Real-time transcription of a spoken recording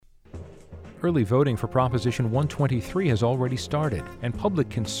Early voting for Proposition 123 has already started, and public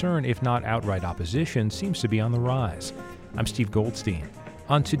concern, if not outright opposition, seems to be on the rise. I'm Steve Goldstein.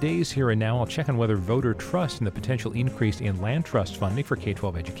 On today's Here and Now, I'll check on whether voter trust in the potential increase in land trust funding for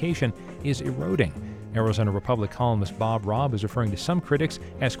K-12 education is eroding. Arizona Republic columnist Bob Robb is referring to some critics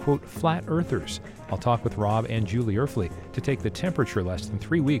as, quote, flat earthers. I'll talk with Robb and Julie Erfle to take the temperature less than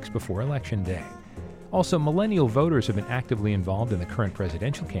 3 weeks before Election Day. Also, millennial voters have been actively involved in the current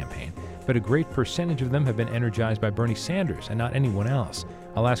presidential campaign, but a great percentage of them have been energized by Bernie Sanders and not anyone else.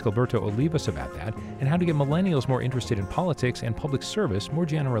 I'll ask Alberto Olivas about that and how to get millennials more interested in politics and public service more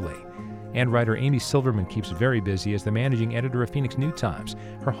generally. And writer Amy Silverman keeps very busy as the managing editor of Phoenix New Times.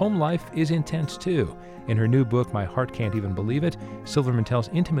 Her home life is intense too. In her new book, My Heart Can't Even Believe It, Silverman tells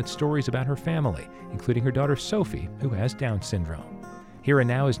intimate stories about her family, including her daughter Sophie, who has Down syndrome. Here and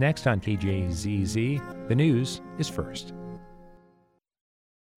Now is next on KJZZ. The news is first.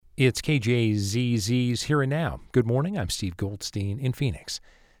 It's KJZZ's Here and Now. Good morning, I'm Steve Goldstein in Phoenix.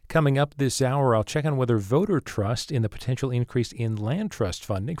 Coming up this hour, I'll check on whether voter trust in the potential increase in land trust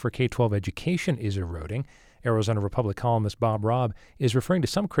funding for K-12 education is eroding. Arizona Republic columnist Bob Robb is referring to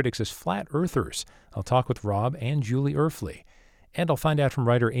some critics as flat earthers. I'll talk with Robb and Julie Erfle. And I'll find out from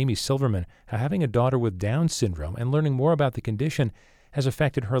writer Amy Silverman how having a daughter with Down syndrome and learning more about the condition has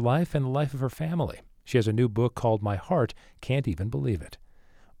affected her life and the life of her family. She has a new book called My Heart Can't Even Believe It.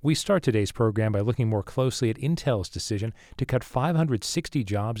 We start today's program by looking more closely at Intel's decision to cut 560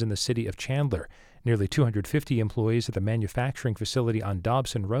 jobs in the city of Chandler. Nearly 250 employees at the manufacturing facility on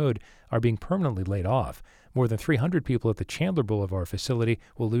Dobson Road are being permanently laid off. More than 300 people at the Chandler Boulevard facility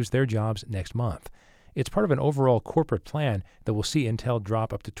will lose their jobs next month. It's part of an overall corporate plan that will see Intel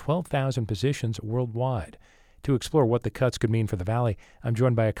drop up to 12,000 positions worldwide. To explore what the cuts could mean for the Valley, I'm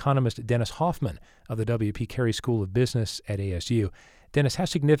joined by economist Dennis Hoffman of the W.P. Carey School of Business at ASU. Dennis, how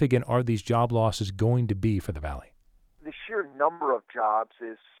significant are these job losses going to be for the Valley? The sheer number of jobs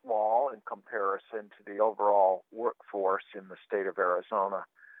is small in comparison to the overall workforce in the state of Arizona.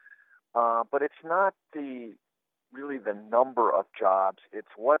 But it's not really the number of jobs. It's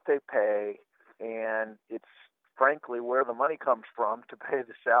what they pay, and it's frankly where the money comes from to pay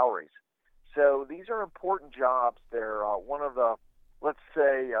the salaries. So these are important jobs. They're one of the, let's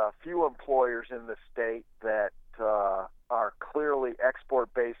say, few employers in the state that are clearly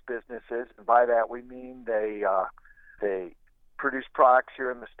export-based businesses. And by that we mean they produce products here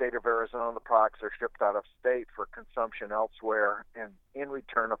in the state of Arizona. The products are shipped out of state for consumption elsewhere. And in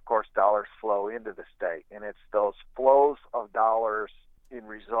return, of course, dollars flow into the state. And it's those flows of dollars in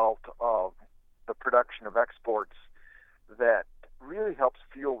result of the production of exports that really helps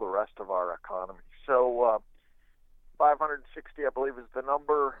fuel the rest of our economy. So 560, I believe, is the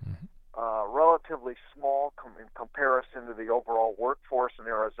number. Relatively small in comparison to the overall workforce in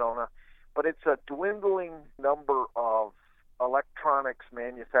Arizona, but it's a dwindling number of electronics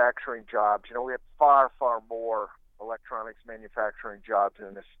manufacturing jobs. You know, we had far, far more electronics manufacturing jobs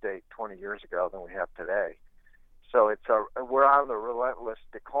in this state 20 years ago than we have today. So we're on the relentless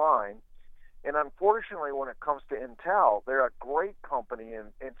decline. And unfortunately, when it comes to Intel, they're a great company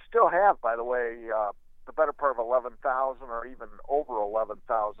and still have, by the way, the better part of 11,000 or even over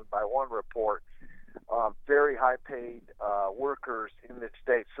 11,000 by one report, very high-paid workers in this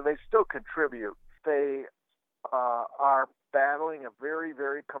state. So they still contribute. They are battling a very,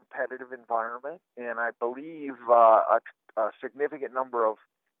 very competitive environment, and I believe a significant number of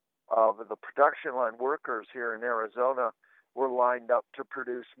the production line workers here in Arizona were lined up to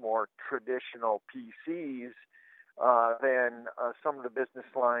produce more traditional PCs than some of the business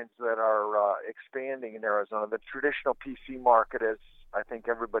lines that are expanding in Arizona. The traditional PC market, as I think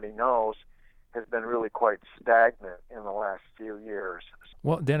everybody knows, has been really quite stagnant in the last few years.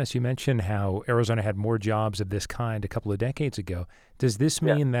 Well, Dennis, you mentioned how Arizona had more jobs of this kind a couple of decades ago. Does this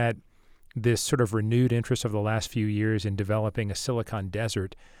mean that this sort of renewed interest of the last few years in developing a Silicon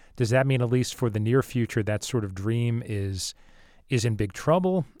Desert, does that mean, at least for the near future, that sort of dream is in big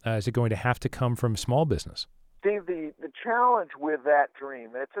trouble? Is it going to have to come from small business? Steve, the challenge with that dream,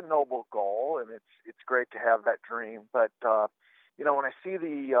 it's a noble goal, and it's great to have that dream. But when I see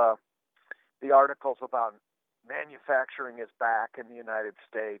the articles about manufacturing is back in the United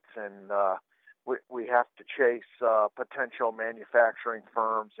States, and we have to chase potential manufacturing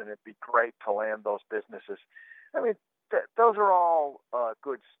firms, and it'd be great to land those businesses. I mean, those are all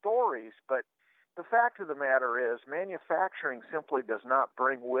good stories, but the fact of the matter is manufacturing simply does not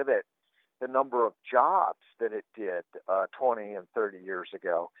bring with it the number of jobs that it did 20 and 30 years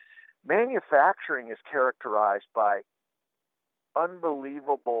ago. Manufacturing is characterized by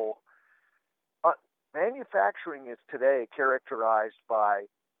unbelievable. Manufacturing is today characterized by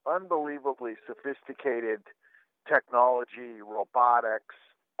unbelievably sophisticated technology, robotics,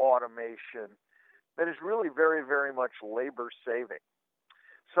 automation that is really very, very much labor saving.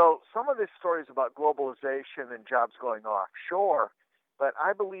 So some of this story is about globalization and jobs going offshore, but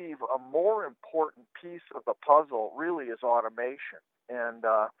I believe a more important piece of the puzzle really is automation. And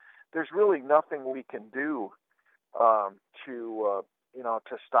there's really nothing we can do to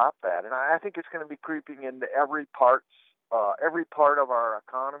stop that. And I think it's going to be creeping into every part of our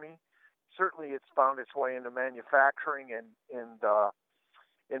economy. Certainly, it's found its way into manufacturing and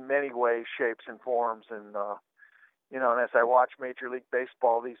in many ways, shapes, and forms. And and as I watch Major League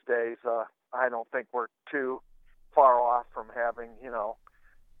Baseball these days, I don't think we're too far off from having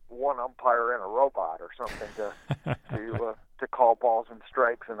one umpire and a robot or something to call balls and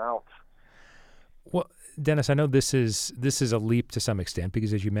strikes and outs. Well, Dennis, I know this is a leap to some extent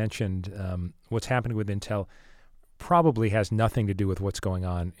because, as you mentioned, what's happening with Intel probably has nothing to do with what's going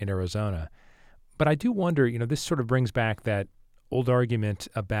on in Arizona. But I do wonder, this sort of brings back that old argument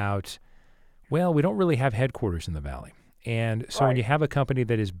about, well, we don't really have headquarters in the Valley. And so when you have a company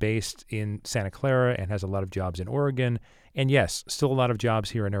that is based in Santa Clara and has a lot of jobs in Oregon, and yes, still a lot of jobs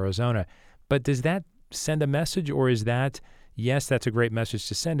here in Arizona, but does that send a message, or is that, yes, that's a great message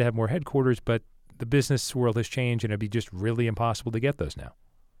to send to have more headquarters, but the business world has changed and it'd be just really impossible to get those now?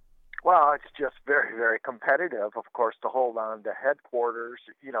 Well, it's just very, very competitive, of course, to hold on to headquarters,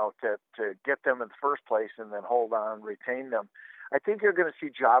 to get them in the first place and then hold on, retain them. I think you're going to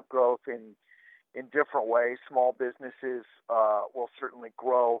see job growth in different ways. Small businesses will certainly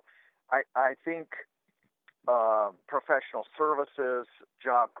grow. I think professional services,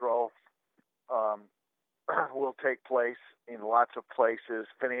 job growth will take place in lots of places,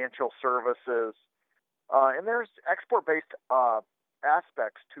 financial services, and there's export-based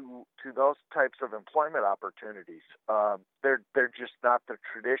aspects to those types of employment opportunities. They're just not the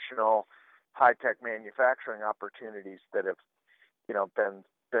traditional high-tech manufacturing opportunities that have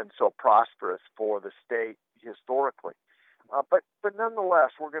been so prosperous for the state historically. But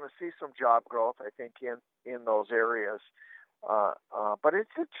nonetheless, we're going to see some job growth, I think, in those areas. But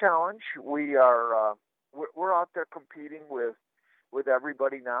it's a challenge. We're out there competing with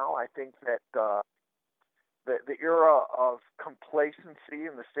everybody now. I think that the era of complacency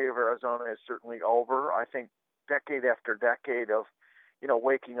in the state of Arizona is certainly over. I think decade after decade of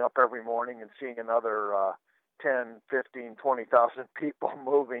waking up every morning and seeing another 10, 15, 20,000 people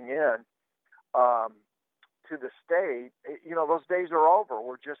moving in to the state, those days are over.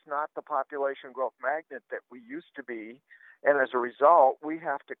 We're just not the population growth magnet that we used to be, and as a result, we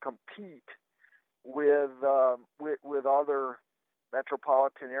have to compete with other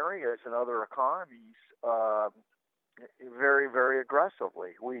metropolitan areas and other economies very, very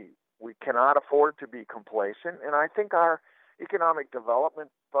aggressively. We cannot afford to be complacent, and I think our economic development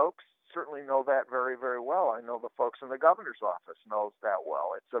folks certainly know that very, very well. I know the folks in the governor's office knows that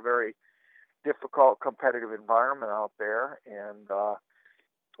well. It's a very difficult, competitive environment out there, and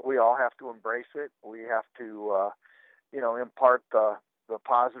we all have to embrace it. We have to, impart the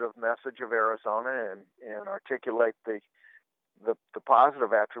positive message of Arizona and articulate the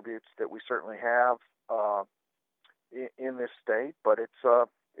positive attributes that we certainly have in this state. But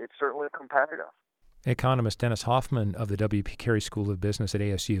it's certainly competitive. Economist Dennis Hoffman of the W.P. Carey School of Business at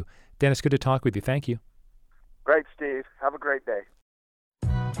ASU. Dennis, good to talk with you. Thank you. Great, Steve. Have a great day.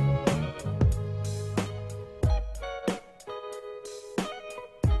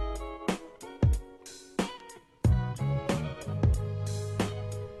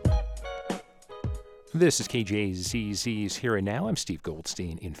 This is KJZZ's Here and Now. I'm Steve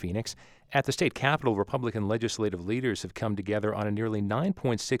Goldstein in Phoenix. At the state capitol, Republican legislative leaders have come together on a nearly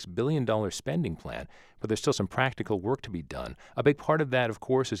 $9.6 billion spending plan, but there's still some practical work to be done. A big part of that, of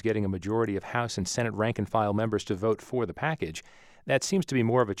course, is getting a majority of House and Senate rank-and-file members to vote for the package. That seems to be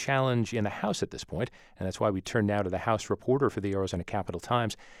more of a challenge in the House at this point, and that's why we turn now to the House reporter for the Arizona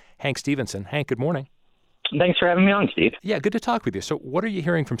Capitol-Times, Hank Stevenson. Hank, good morning. Thanks for having me on, Steve. Yeah, good to talk with you. So what are you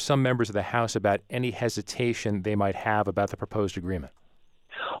hearing from some members of the House about any hesitation they might have about the proposed agreement?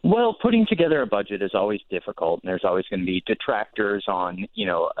 Well, putting together a budget is always difficult, and there's always going to be detractors on,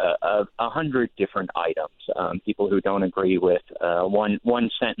 100 different items, people who don't agree with one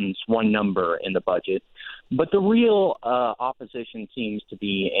sentence, one number in the budget. But the real opposition seems to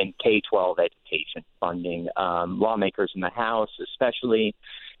be in K-12 education funding. Lawmakers in the House especially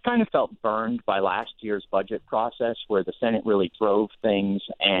kind of felt burned by last year's budget process where the Senate really drove things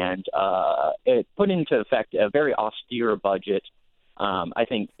and it put into effect a very austere budget. I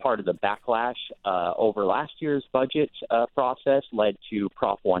think part of the backlash over last year's budget process led to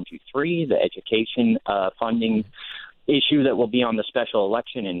Prop 123, the education funding issue that will be on the special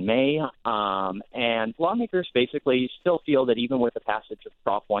election in May. And lawmakers basically still feel that even with the passage of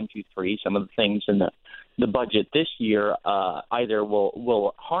Prop 123, some of the things in the budget this year either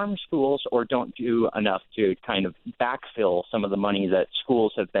will harm schools or don't do enough to kind of backfill some of the money that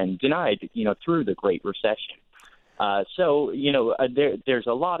schools have been denied, through the Great Recession. There's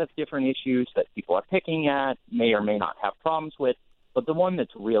a lot of different issues that people are picking at, may or may not have problems with. But the one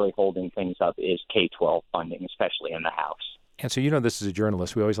that's really holding things up is K-12 funding, especially in the House. And so, this as a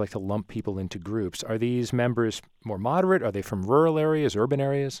journalist, we always like to lump people into groups. Are these members more moderate? Are they from rural areas, urban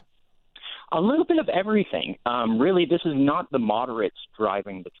areas? A little bit of everything. Really, this is not the moderates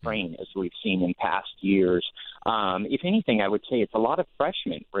driving the train as we've seen in past years. If anything, I would say it's a lot of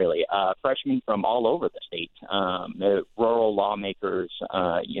freshmen, really. Freshmen from all over the state, rural lawmakers,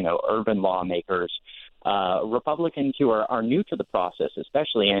 urban lawmakers. Republicans who are new to the process,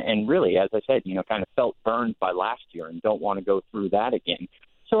 especially, and really, as I said, kind of felt burned by last year and don't want to go through that again.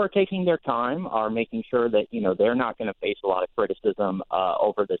 So are taking their time, are making sure that, they're not going to face a lot of criticism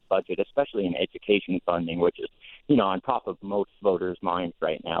over this budget, especially in education funding, which is, on top of most voters' minds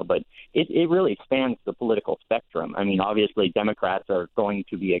right now. But it really spans the political spectrum. I mean, obviously, Democrats are going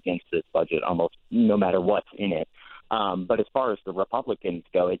to be against this budget almost no matter what's in it. But as far as the Republicans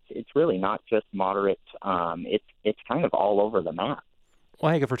go, it's really not just moderates. It's kind of all over the map.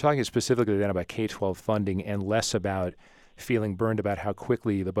 Well, Hank, if we're talking specifically then about K-12 funding and less about feeling burned about how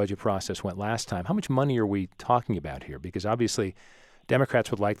quickly the budget process went last time, how much money are we talking about here? Because obviously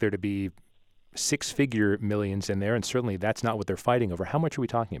Democrats would like there to be six-figure millions in there, and certainly that's not what they're fighting over. How much are we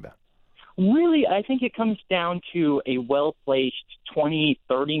talking about? Really, I think it comes down to a well-placed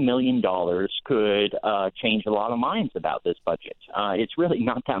 $20-30 million could change a lot of minds about this budget. It's really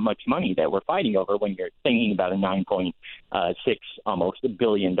not that much money that we're fighting over when you're thinking about a $9.6 almost $1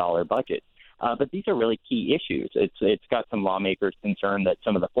 billion budget. But these are really key issues. It's got some lawmakers concerned that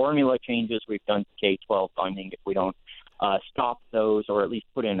some of the formula changes we've done to K-12 funding, if we don't stop those or at least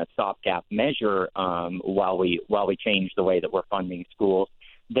put in a stopgap measure while we change the way that we're funding schools,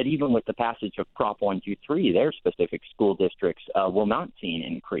 that even with the passage of Prop 123, their specific school districts will not see an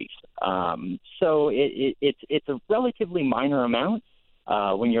increase. So it's a relatively minor amount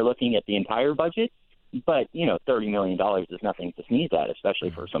when you're looking at the entire budget. But, $30 million is nothing to sneeze at,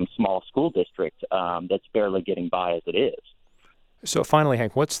 especially for some small school district that's barely getting by as it is. So finally,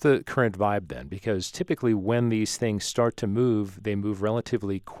 Hank, what's the current vibe then? Because typically when these things start to move, they move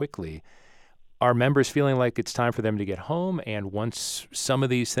relatively quickly. Are members feeling like it's time for them to get home, and once some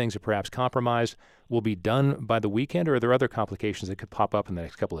of these things are perhaps compromised, will be done by the weekend, or are there other complications that could pop up in the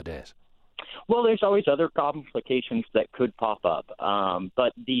next couple of days? Well, there's always other complications that could pop up,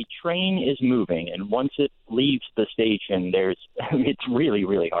 but the train is moving, and once it leaves the station, it's really,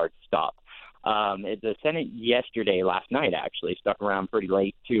 really hard to stop. The Senate last night actually, stuck around pretty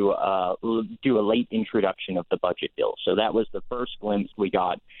late to do a late introduction of the budget bill. So that was the first glimpse we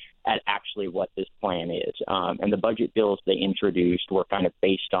got at actually what this plan is. And the budget bills they introduced were kind of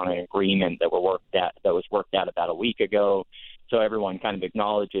based on an agreement that was worked out about a week ago. So everyone kind of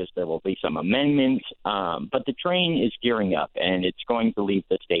acknowledges there will be some amendments, but the train is gearing up and it's going to leave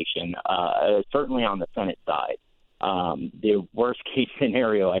the station, certainly on the Senate side. The worst case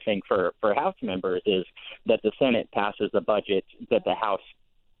scenario, I think, for House members is that the Senate passes a budget that the House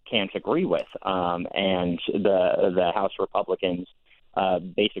can't agree with, and the House Republicans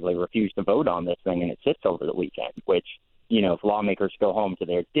basically refuse to vote on this thing, and it sits over the weekend, which, if lawmakers go home to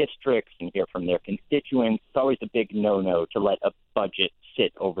their districts and hear from their constituents, it's always a big no-no to let a budget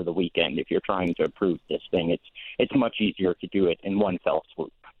sit over the weekend. If you're trying to approve this thing, it's much easier to do it in one fell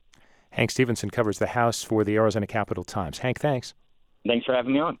swoop. Hank Stevenson covers the House for the Arizona Capital-Times. Hank, thanks. Thanks for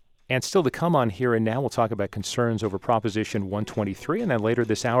having me on. And still to come on Here and Now, we'll talk about concerns over Proposition 123, and then later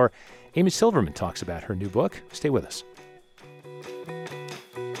this hour, Amy Silverman talks about her new book. Stay with us.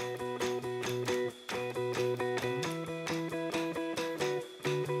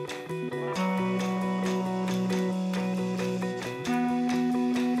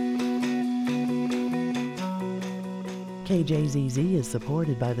 KJZZ is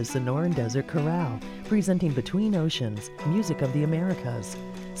supported by the Sonoran Desert Chorale, presenting Between Oceans, Music of the Americas.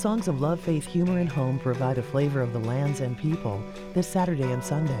 Songs of love, faith, humor, and home provide a flavor of the lands and people this Saturday and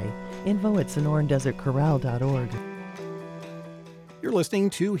Sunday. Info at SonoranDesertChorale.org. You're listening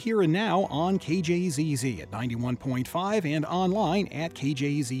to Here and Now on KJZZ at 91.5 and online at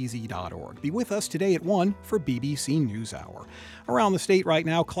kjzz.org. Be with us today at 1 for BBC NewsHour. Around the state right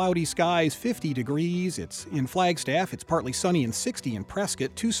now, cloudy skies, 50 degrees. It's in Flagstaff. It's partly sunny and 60 in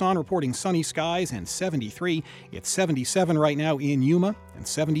Prescott. Tucson reporting sunny skies and 73. It's 77 right now in Yuma and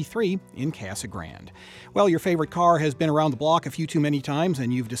 73 in Casa Grande. Well, your favorite car has been around the block a few too many times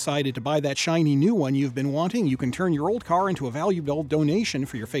and you've decided to buy that shiny new one you've been wanting. You can turn your old car into a valuable donation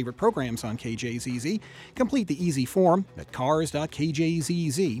for your favorite programs on KJZZ. Complete the easy form at cars.kjzz.org.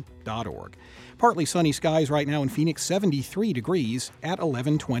 Partly sunny skies right now in Phoenix, 73 degrees at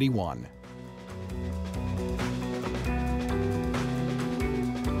 11:21.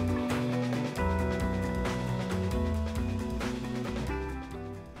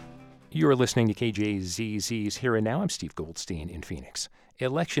 You're listening to KJZZ's Here and Now. I'm Steve Goldstein in Phoenix.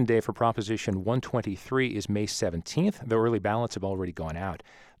 Election day for Proposition 123 is May 17th. The early ballots have already gone out.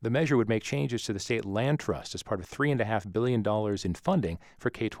 The measure would make changes to the state land trust as part of $3.5 billion in funding for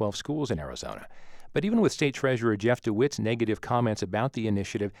K-12 schools in Arizona. But even with State Treasurer Jeff DeWitt's negative comments about the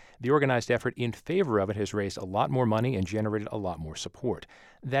initiative, the organized effort in favor of it has raised a lot more money and generated a lot more support.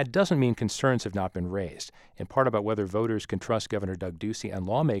 That doesn't mean concerns have not been raised, in part about whether voters can trust Governor Doug Ducey and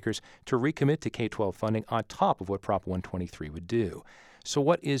lawmakers to recommit to K-12 funding on top of what Prop 123 would do. So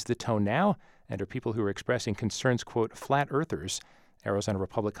what is the tone now? And are people who are expressing concerns, quote, flat earthers? Arizona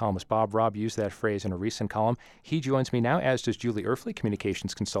Republic columnist Bob Robb used that phrase in a recent column. He joins me now, as does Julie Erfle,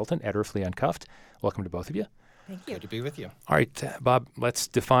 communications consultant at Erfle Uncuffed. Welcome to both of you. Thank you. Good to be with you. All right, Bob, let's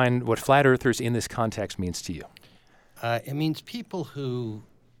define what flat earthers in this context means to you. It means people who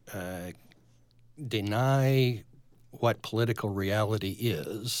deny what political reality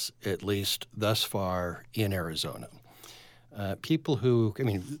is, at least thus far in Arizona. People who,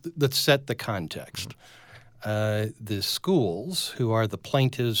 let's set the context. The schools, who are the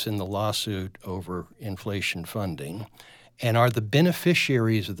plaintiffs in the lawsuit over inflation funding and are the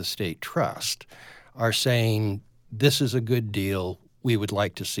beneficiaries of the state trust, are saying this is a good deal, we would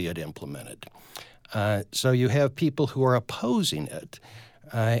like to see it implemented. So you have people who are opposing it,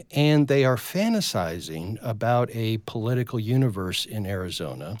 and they are fantasizing about a political universe in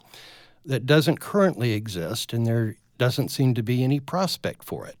Arizona that doesn't currently exist, and there doesn't seem to be any prospect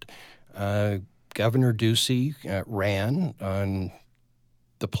for it. Governor Ducey ran on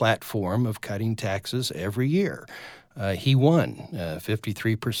the platform of cutting taxes every year. He won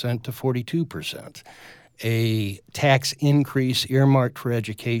 53% to 42%. A tax increase earmarked for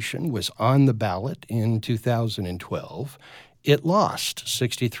education was on the ballot in 2012. It lost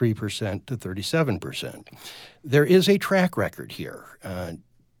 63% to 37%. There is a track record here.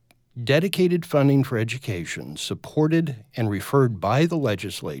 Dedicated funding for education, supported and referred by the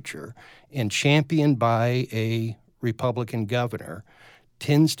legislature and championed by a Republican governor,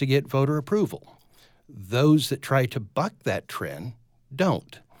 tends to get voter approval. Those that try to buck that trend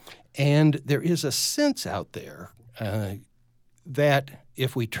don't. And there is a sense out there that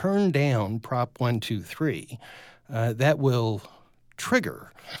if we turn down Prop 123, that will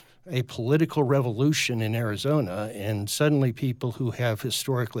trigger a political revolution in Arizona, and suddenly people who have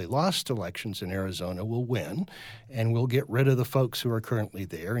historically lost elections in Arizona will win, and we'll get rid of the folks who are currently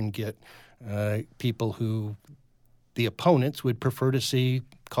there and get people who the opponents would prefer to see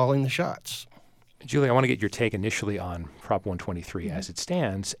calling the shots. Julie, I want to get your take initially on Prop 123 as it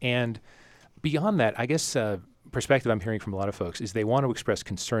stands. And beyond that, I guess perspective I'm hearing from a lot of folks is they want to express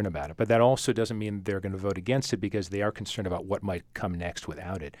concern about it, but that also doesn't mean they're going to vote against it because they are concerned about what might come next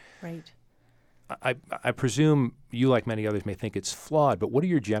without it. Right. I presume you, like many others, may think it's flawed, but what's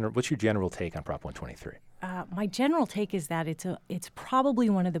your general take on Prop 123? My general take is that it's probably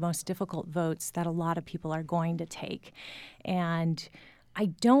one of the most difficult votes that a lot of people are going to take. And I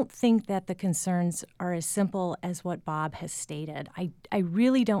don't think that the concerns are as simple as what Bob has stated. I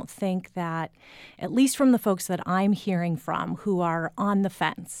really don't think that, at least from the folks that I'm hearing from who are on the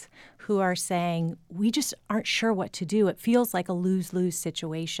fence, who are saying, we just aren't sure what to do. It feels like a lose-lose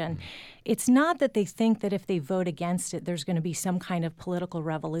situation. It's not that they think that if they vote against it, there's going to be some kind of political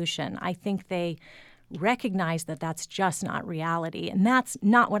revolution. I think they recognize that that's just not reality. And that's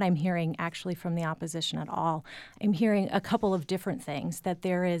not what I'm hearing actually from the opposition at all. I'm hearing a couple of different things, that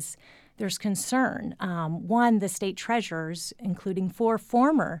there's concern. One, the state treasurers, including 4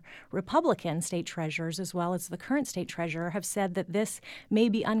 former Republican state treasurers as well as the current state treasurer, have said that this may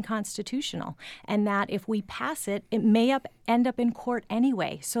be unconstitutional and that if we pass it, it may end up in court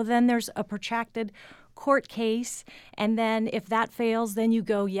anyway. So then there's a protracted court case, and then if that fails, then you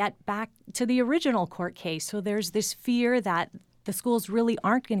go yet back to the original court case. So there's this fear that the schools really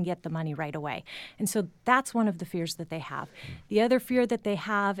aren't going to get the money right away. And so that's one of the fears that they have. The other fear that they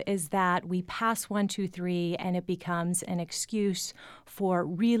have is that we pass 1, 2, 3 and it becomes an excuse for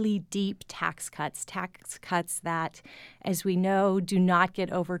really deep tax cuts that, as we know, do not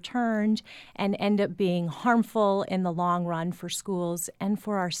get overturned and end up being harmful in the long run for schools and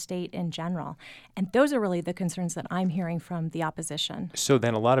for our state in general. And those are really the concerns that I'm hearing from the opposition. So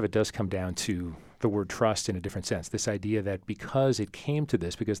then a lot of it does come down to the word trust in a different sense, this idea that because it came to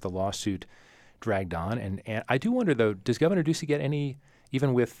this, because the lawsuit dragged on, and I do wonder, though, does Governor Ducey get any,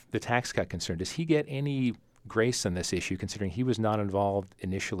 even with the tax cut concern, does he get any grace on this issue, considering he was not involved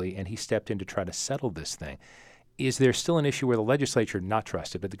initially and he stepped in to try to settle this thing? Is there still an issue where the legislature not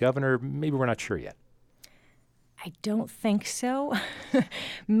trusted, but the governor, maybe we're not sure yet? I don't think so,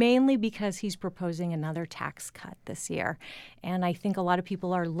 mainly because he's proposing another tax cut this year. And I think a lot of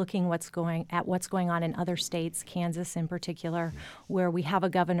people are looking what's going on in other states, Kansas in particular, where we have a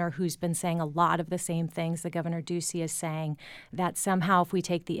governor who's been saying a lot of the same things. The Governor Ducey is saying that somehow if we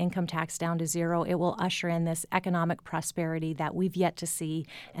take the income tax down to zero, it will usher in this economic prosperity that we've yet to see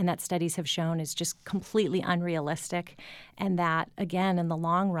and that studies have shown is just completely unrealistic. And that, again, in the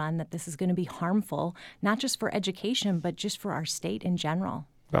long run, that this is going to be harmful, not just for education, but just for our state in general.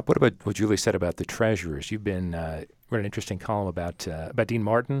 Bob, what about what Julie said about the treasurers? You've been read an interesting column about Dean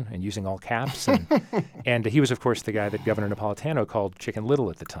Martin and using all caps, and he was, of course, the guy that Governor Napolitano called Chicken Little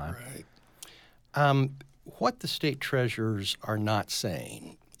at the time. Right. What the state treasurers are not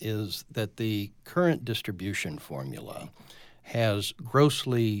saying is that the current distribution formula has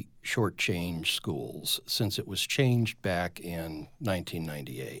grossly shortchanged schools since it was changed back in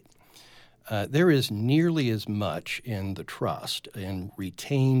 1998. There is nearly as much in the trust in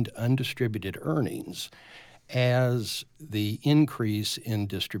retained undistributed earnings as the increase in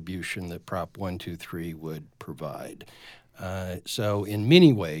distribution that Prop 123 would provide. So in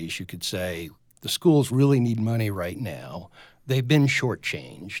many ways, you could say the schools really need money right now. They've been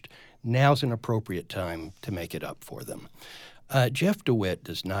shortchanged. Now's an appropriate time to make it up for them. Jeff DeWitt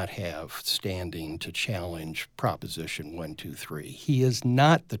does not have standing to challenge Proposition 123. He is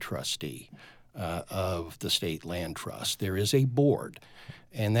not the trustee of the State Land Trust. There is a board,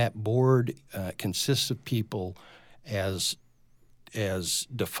 and that board consists of people as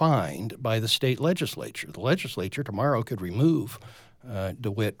defined by the state legislature. The legislature tomorrow could remove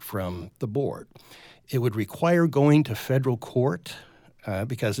DeWitt from the board. It would require going to federal court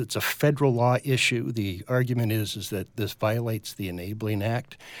because it's a federal law issue. The argument is that this violates the Enabling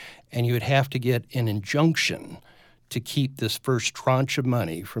Act, and you would have to get an injunction to keep this first tranche of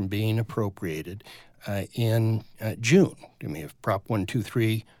money from being appropriated in June. I mean, if Prop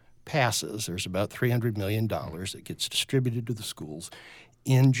 123 passes, there's about $300 million that gets distributed to the schools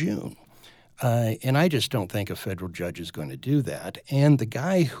in June. And I just don't think a federal judge is going to do that. And the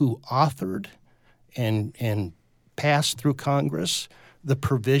guy who authored and passed through Congress the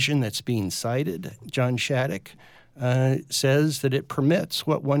provision that's being cited, John Shattuck, says that it permits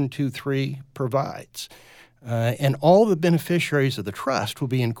what 123 provides. And all the beneficiaries of the trust will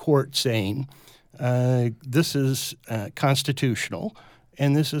be in court saying this is constitutional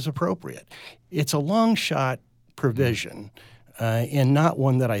and this is appropriate. It's a long shot provision and not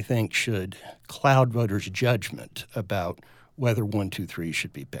one that I think should cloud voters' judgment about whether 123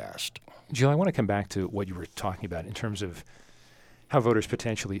 should be passed. Jill, I want to come back to what you were talking about in terms of how voters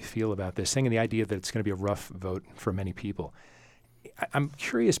potentially feel about this thing and the idea that it's going to be a rough vote for many people. I'm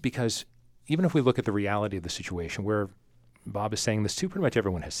curious because even if we look at the reality of the situation where Bob is saying this too, pretty much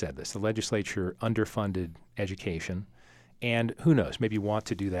everyone has said this. The legislature underfunded education, and who knows, maybe want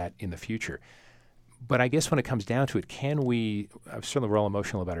to do that in the future. But I guess when it comes down to it, certainly we're all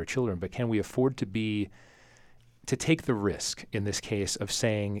emotional about our children, but can we afford to take the risk in this case of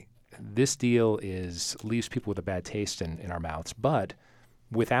saying this deal leaves people with a bad taste in our mouths, but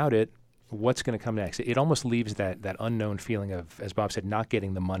without it, what's going to come next? It almost leaves that unknown feeling of, as Bob said, not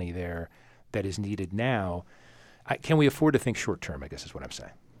getting the money there that is needed now. Can we afford to think short term, I guess is what I'm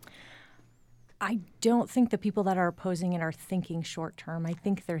saying. I don't think the people that are opposing it are thinking short term. I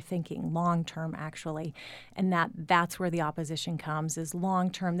think they're thinking long term, actually, and that's where the opposition comes, is long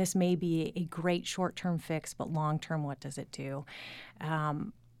term. This may be a great short term fix, but long term, what does it do?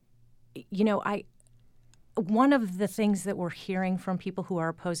 One of the things that we're hearing from people who are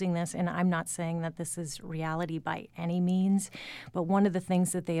opposing this, and I'm not saying that this is reality by any means, but one of the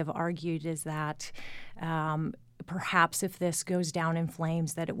things that they have argued is that perhaps if this goes down in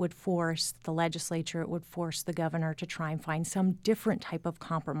flames, that it would force the legislature, it would force the governor to try and find some different type of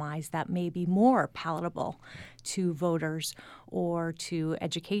compromise that may be more palatable to voters or to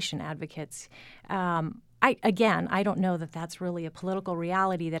education advocates. I don't know that that's really a political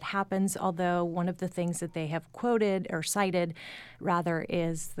reality that happens, although one of the things that they have quoted or cited, rather,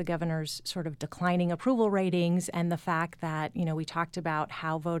 is the governor's sort of declining approval ratings and the fact that, we talked about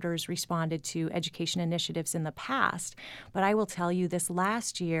how voters responded to education initiatives in the past. But I will tell you this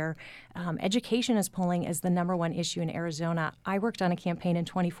last year, education is polling as the number one issue in Arizona. I worked on a campaign in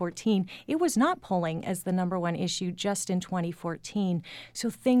 2014. It was not polling as the number one issue just in 2014. So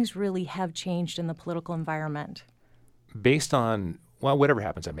things really have changed in the political environment. Based on, whatever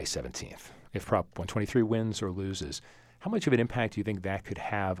happens on May 17th, if Prop 123 wins or loses, how much of an impact do you think that could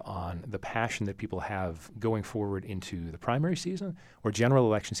have on the passion that people have going forward into the primary season or general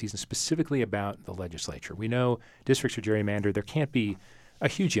election season, specifically about the legislature? We know districts are gerrymandered. There can't be a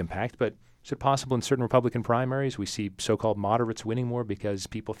huge impact, but is it possible in certain Republican primaries we see so-called moderates winning more because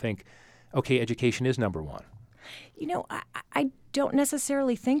people think, okay, education is number one? I don't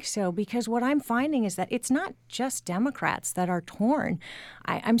necessarily think so, because what I'm finding is that it's not just Democrats that are torn.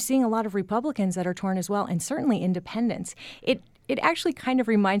 I'm seeing a lot of Republicans that are torn as well, and certainly independents. It actually kind of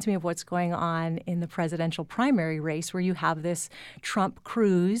reminds me of what's going on in the presidential primary race, where you have this Trump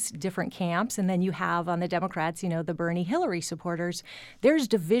Cruz, different camps, and then you have on the Democrats, the Bernie Hillary supporters. There's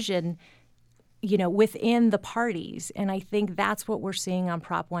division within the parties. And I think that's what we're seeing on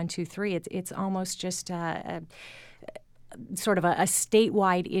Prop 123. It's almost just sort of a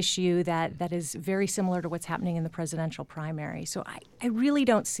statewide issue that is very similar to what's happening in the presidential primary. So I really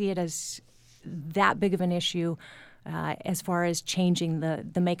don't see it as that big of an issue as far as changing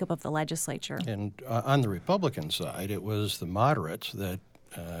the makeup of the legislature. And on the Republican side, it was the moderates that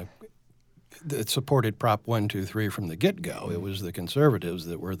supported Prop 123 from the get-go. It was the conservatives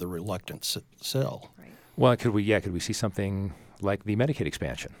that were the reluctant sell. Right. Well, could we see something like the Medicaid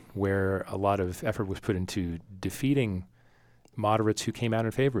expansion, where a lot of effort was put into defeating moderates who came out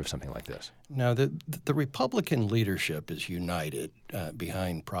in favor of something like this? Now, the Republican leadership is united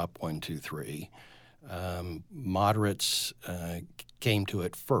behind Prop 123. Moderates came to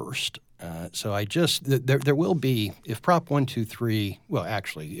it first. So there will be, if Prop 123, well,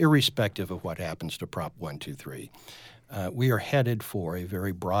 actually, irrespective of what happens to Prop 123, we are headed for a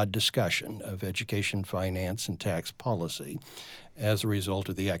very broad discussion of education, finance, and tax policy as a result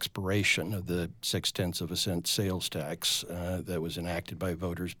of the expiration of the 0.6 cent sales tax that was enacted by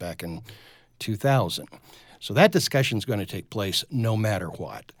voters back in 2000. So that discussion is going to take place no matter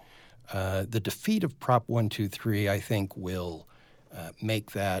what. The defeat of Prop 123, I think, will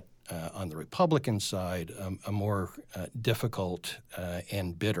make that on the Republican side a more difficult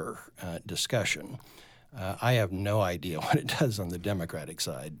and bitter discussion. I have no idea what it does on the Democratic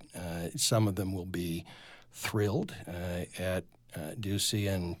side. Some of them will be thrilled at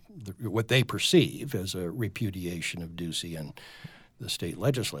Ducey and what they perceive as a repudiation of Ducey and the state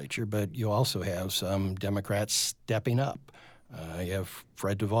legislature, but you also have some Democrats stepping up. You have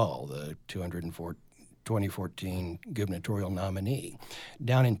Fred Duvall, the 2014 gubernatorial nominee.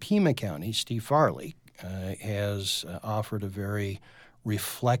 Down in Pima County, Steve Farley has offered a very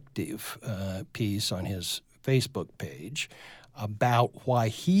reflective piece on his Facebook page about why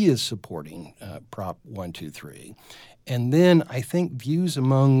he is supporting Prop 123. And then I think views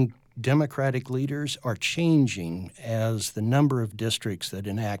among Democratic leaders are changing as the number of districts that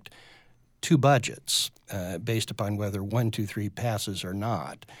enact two budgets based upon whether 123 passes or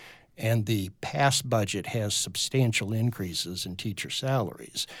not. And the past budget has substantial increases in teacher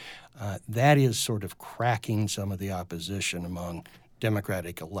salaries. That is sort of cracking some of the opposition among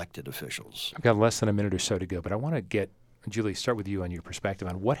Democratic elected officials. I've got less than a minute or so to go, but I want to get, Julie, start with you on your perspective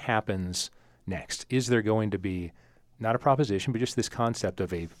on what happens next. Is there going to be not a proposition, but just this concept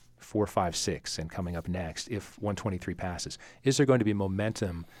of a 4, 5, 6 and coming up next if 123 passes? Is there going to be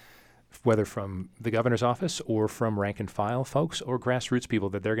momentum, whether from the governor's office or from rank and file folks or grassroots people,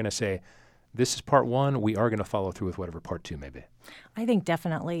 that they're going to say, this is part one, we are going to follow through with whatever part two may be? I think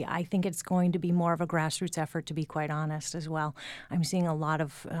definitely. I think it's going to be more of a grassroots effort, to be quite honest, as well. I'm seeing a lot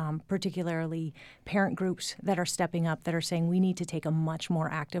of particularly parent groups that are stepping up, that are saying we need to take a much more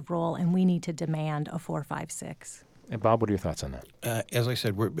active role and we need to demand a 4, 5, 6. And Bob, what are your thoughts on that? As I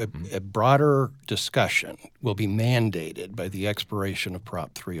said, a broader discussion will be mandated by the expiration of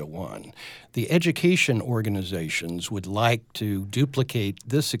Prop 301. The education organizations would like to duplicate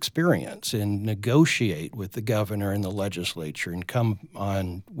this experience and negotiate with the governor and the legislature and come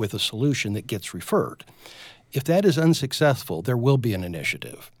on with a solution that gets referred. If that is unsuccessful, there will be an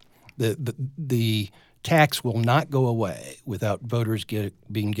initiative. The tax will not go away without voters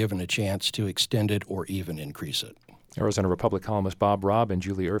being given a chance to extend it or even increase it. Arizona Republic columnist Bob Robb and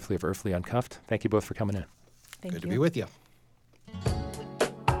Julie Erfle of Erfle Uncuffed, thank you both for coming in. Thank you. Good to be with you.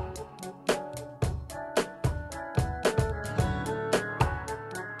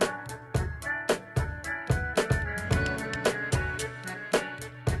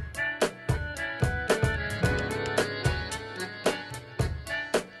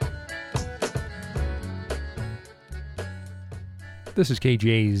 This is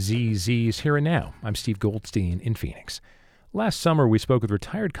KJZZ's Here and Now. I'm Steve Goldstein in Phoenix. Last summer, we spoke with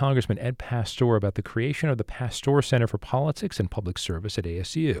retired Congressman Ed Pastor about the creation of the Pastor Center for Politics and Public Service at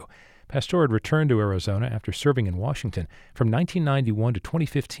ASU. Pastor had returned to Arizona after serving in Washington from 1991 to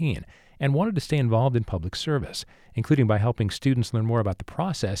 2015 and wanted to stay involved in public service, including by helping students learn more about the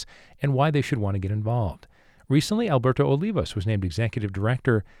process and why they should want to get involved. Recently, Alberto Olivas was named executive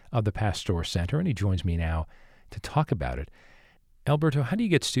director of the Pastor Center, and he joins me now to talk about it. Alberto, how do you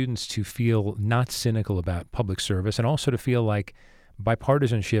get students to feel not cynical about public service and also to feel like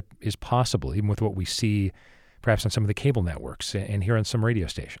bipartisanship is possible, even with what we see perhaps on some of the cable networks and here on some radio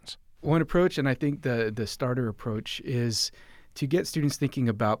stations? One approach, and I think the starter approach, is to get students thinking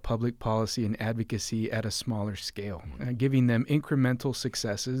about public policy and advocacy at a smaller scale, giving them incremental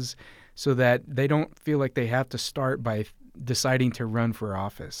successes so that they don't feel like they have to start by deciding to run for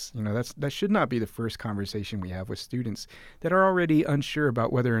office. That should not be the first conversation we have with students that are already unsure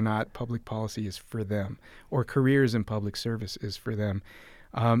about whether or not public policy is for them or careers in public service is for them.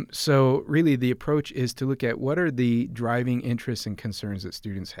 So really the approach is to look at what are the driving interests and concerns that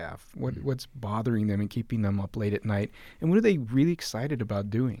students have, what's bothering them and keeping them up late at night, and what are they really excited about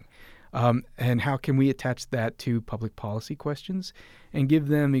doing? And how can we attach that to public policy questions and give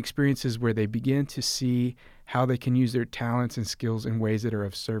them experiences where they begin to see how they can use their talents and skills in ways that are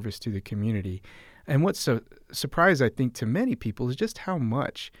of service to the community. And what's so surprised, I think, to many people is just how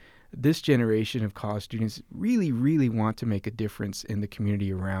much this generation of college students really, really want to make a difference in the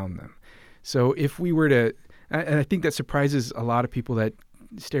community around them. So if we were to, and I think that surprises a lot of people that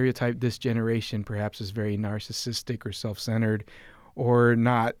stereotype this generation perhaps as very narcissistic or self-centered or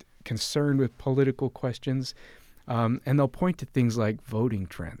not concerned with political questions, and they'll point to things like voting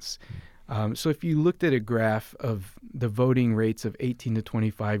trends. So if you looked at a graph of the voting rates of 18 to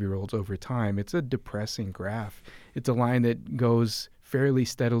 25-year-olds over time, it's a depressing graph. It's a line that goes fairly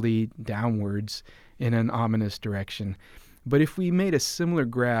steadily downwards in an ominous direction. But if we made a similar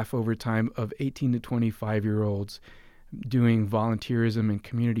graph over time of 18 to 25-year-olds doing volunteerism and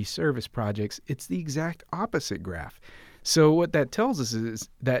community service projects, it's the exact opposite graph. So what that tells us is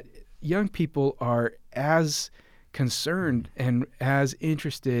that young people are as concerned and as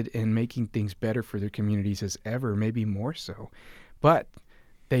interested in making things better for their communities as ever, maybe more so. But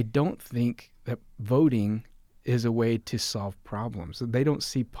they don't think that voting is a way to solve problems. They don't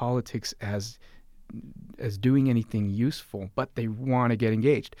see politics as doing anything useful, but they want to get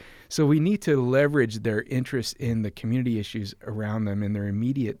engaged. So we need to leverage their interest in the community issues around them in their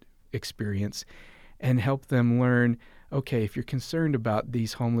immediate experience and help them learn, okay, if you're concerned about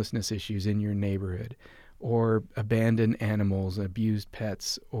these homelessness issues in your neighborhood or abandoned animals, abused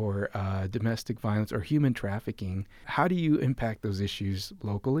pets, or domestic violence or human trafficking, how do you impact those issues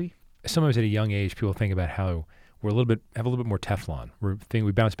locally? Sometimes at a young age, people think about how have a little bit more Teflon.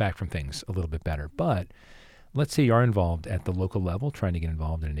 We bounce back from things a little bit better. But let's say you are involved at the local level, trying to get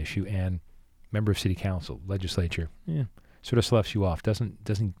involved in an issue, and member of city council, legislature, sort of sloughs you off,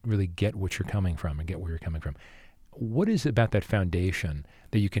 doesn't really get what you're coming from and get where you're coming from. What is it about that foundation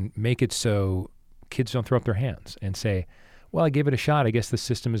that you can make it so kids don't throw up their hands and say, well, I gave it a shot. I guess the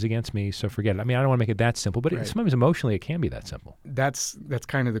system is against me, so forget it. I mean, I don't want to make it that simple, but sometimes emotionally it can be that simple. That's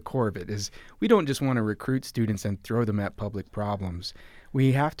kind of the core of it, is we don't just want to recruit students and throw them at public problems.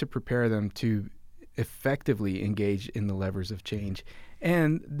 We have to prepare them to effectively engage in the levers of change.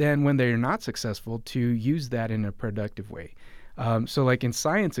 And then when they're not successful, to use that in a productive way. So like in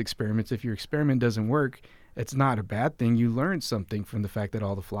science experiments, if your experiment doesn't work, it's not a bad thing. You learned something from the fact that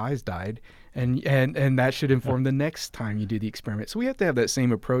all the flies died, and that should inform the next time you do the experiment. So we have to have that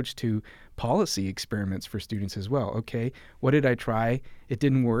same approach to policy experiments for students as well. Okay, what did I try? It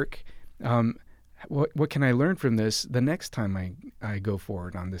didn't work. What can I learn from this the next time I go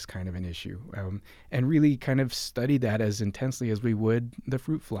forward on this kind of an issue? And really kind of study that as intensely as we would the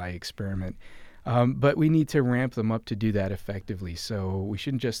fruit fly experiment. But we need to ramp them up to do that effectively. So we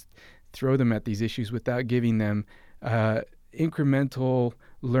shouldn't just throw them at these issues without giving them incremental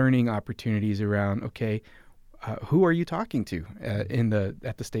learning opportunities around, okay, who are you talking to at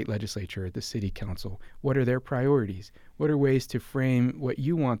the state legislature, at the city council? What are their priorities? What are ways to frame what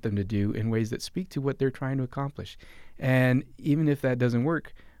you want them to do in ways that speak to what they're trying to accomplish? And even if that doesn't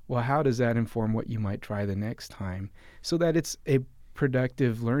work, well, how does that inform what you might try the next time so that it's a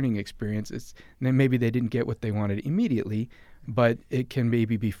productive learning experience? Then maybe they didn't get what they wanted immediately, but it can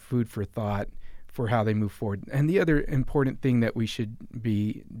maybe be food for thought for how they move forward. And the other important thing that we should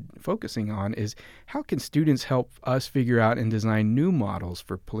be focusing on is how can students help us figure out and design new models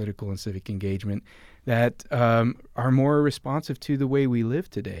for political and civic engagement that are more responsive to the way we live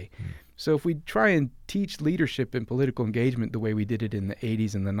today. So if we try and teach leadership and political engagement the way we did it in the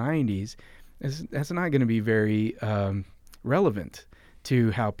 80s and the 90s, that's not going to be very relevant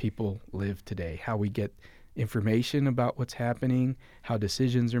to how people live today, how we get information about what's happening, how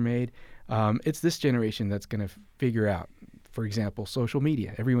decisions are made. It's this generation that's going to figure out, for example, social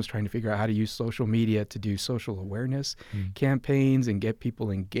media. Everyone's trying to figure out how to use social media to do social awareness campaigns and get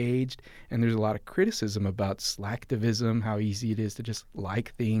people engaged. And there's a lot of criticism about slacktivism, how easy it is to just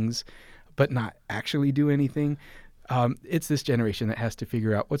like things but not actually do anything. It's this generation that has to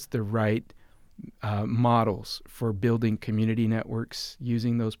figure out what's the right models for building community networks,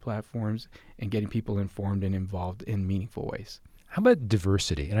 using those platforms, and getting people informed and involved in meaningful ways. How about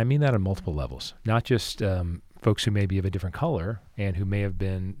diversity? And I mean that on multiple levels, not just folks who may be of a different color and who may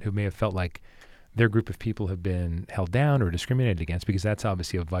have felt like their group of people have been held down or discriminated against, because that's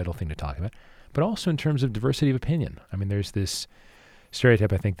obviously a vital thing to talk about, but also in terms of diversity of opinion. I mean, there's this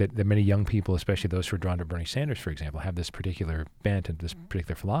stereotype, I think, that many young people, especially those who are drawn to Bernie Sanders, for example, have this particular bent and this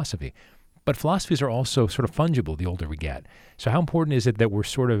particular philosophy. But philosophies are also sort of fungible the older we get. So how important is it that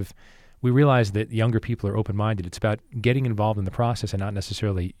we realize that younger people are open-minded? It's about getting involved in the process and not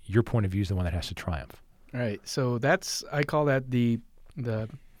necessarily your point of view is the one that has to triumph. Right. So I call that the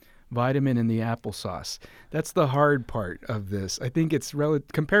vitamin in the applesauce. That's the hard part of this. I think it's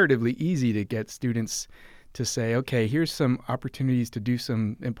comparatively easy to get students to say, okay, here's some opportunities to do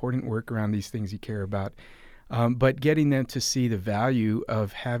some important work around these things you care about. But getting them to see the value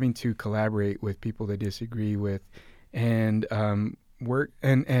of having to collaborate with people they disagree with and work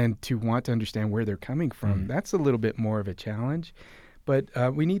and to want to understand where they're coming from, that's a little bit more of a challenge. But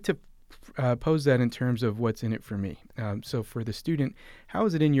we need to pose that in terms of what's in it for me. So for the student, how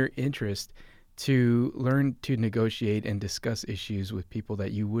is it in your interest to learn to negotiate and discuss issues with people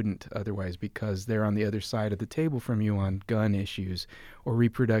that you wouldn't otherwise because they're on the other side of the table from you on gun issues or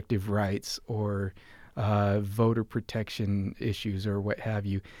reproductive rights or voter protection issues or what have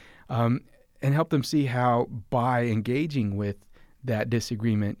you, and help them see how by engaging with that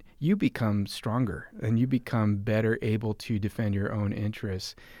disagreement, you become stronger and you become better able to defend your own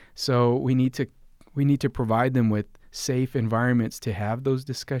interests. So we need to provide them with safe environments to have those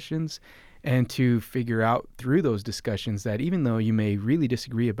discussions and to figure out through those discussions that even though you may really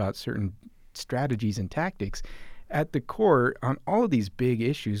disagree about certain strategies and tactics, at the core, on all of these big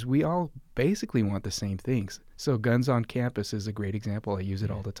issues, we all basically want the same things. So guns on campus is a great example. I use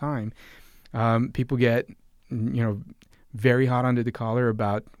it all the time. People get, very hot under the collar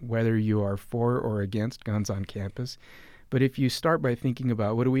about whether you are for or against guns on campus. But if you start by thinking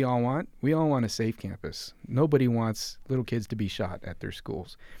about what do we all want? We all want a safe campus. Nobody wants little kids to be shot at their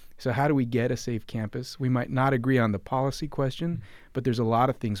schools. So how do we get a safe campus? We might not agree on the policy question, but there's a lot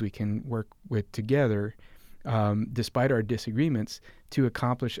of things we can work with together, despite our disagreements, to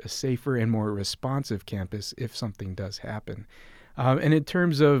accomplish a safer and more responsive campus if something does happen. And in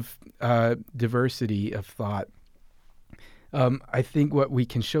terms of diversity of thought, I think what we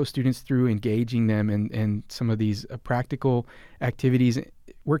can show students through engaging them in some of these practical activities,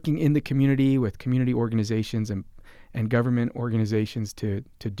 working in the community with community organizations and government organizations to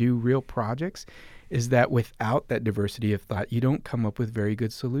do real projects, is that without that diversity of thought, you don't come up with very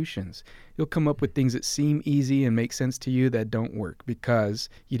good solutions. You'll come up with things that seem easy and make sense to you that don't work because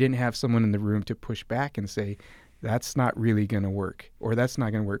you didn't have someone in the room to push back and say, that's not really going to work, or that's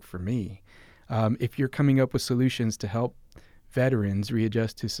not going to work for me. If you're coming up with solutions to help veterans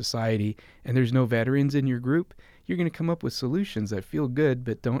readjust to society and there's no veterans in your group, you're going to come up with solutions that feel good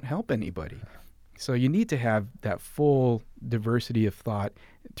but don't help anybody. So you need to have that full diversity of thought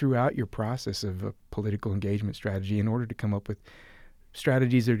throughout your process of a political engagement strategy in order to come up with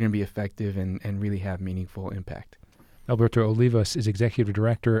strategies that are going to be effective and really have meaningful impact. Alberto Olivas is Executive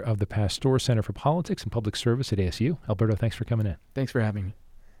Director of the Pasteur Center for Politics and Public Service at ASU. Alberto, thanks for coming in. Thanks for having me.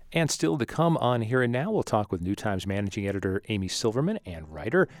 And still to come on Here and Now, we'll talk with New Times Managing Editor Amy Silverman and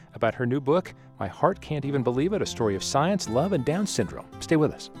writer about her new book, My Heart Can't Even Believe It, a story of science, love, and Down syndrome. Stay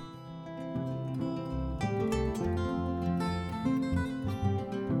with us.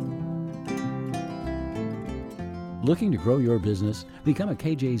 Looking to grow your business? Become a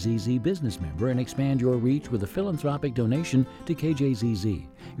KJZZ business member and expand your reach with a philanthropic donation to KJZZ.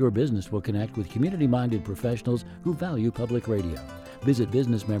 Your business will connect with community-minded professionals who value public radio. Visit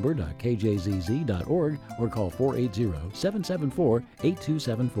businessmember.kjzz.org or call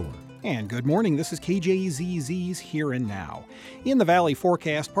 480-774-8274. And good morning, this is KJZZ's Here and Now. In the Valley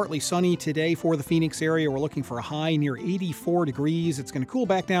forecast, partly sunny today for the Phoenix area. We're looking for a high near 84 degrees. It's going to cool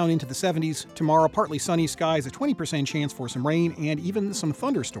back down into the 70s tomorrow. Partly sunny skies, a 20% chance for some rain, and even some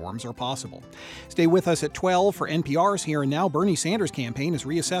thunderstorms are possible. Stay with us at 12 for NPR's Here and Now. Bernie Sanders' campaign is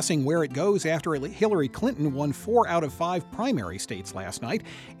reassessing where it goes after Hillary Clinton won 4 out of 5 primary states last night,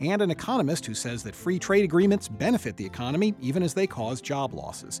 and an economist who says that free trade agreements benefit the economy even as they cause job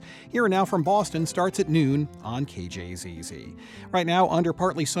losses. Here and Now from Boston starts at noon on KJZZ. Right now, under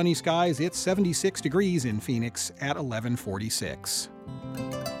partly sunny skies, it's 76 degrees in Phoenix at 11:46.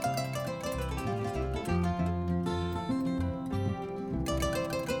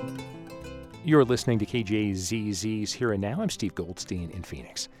 You're listening to KJZZ's Here and Now. I'm Steve Goldstein in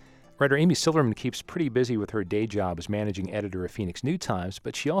Phoenix. Writer Amy Silverman keeps pretty busy with her day job as managing editor of Phoenix New Times,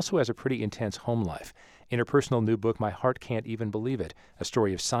 but she also has a pretty intense home life. In her personal new book, My Heart Can't Even Believe It, a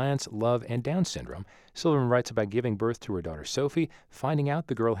story of science, love, and Down syndrome, Silverman writes about giving birth to her daughter Sophie, finding out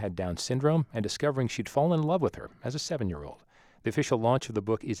the girl had Down syndrome, and discovering she'd fallen in love with her as a 7-year-old. The official launch of the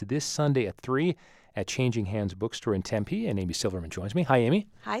book is this Sunday at 3 at Changing Hands Bookstore in Tempe, and Amy Silverman joins me. Hi, Amy.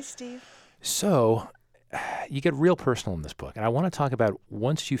 Hi, Steve. So, you get real personal in this book, and I want to talk about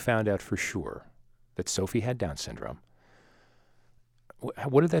once you found out for sure that Sophie had Down syndrome.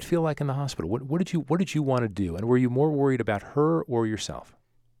 What did that feel like in the hospital? What did you want to do, and were you more worried about her or yourself?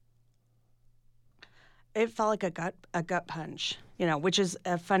 It felt like a gut punch, which is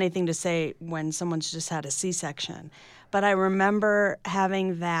a funny thing to say when someone's just had a C-section. But I remember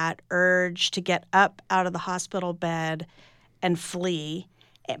having that urge to get up out of the hospital bed and flee,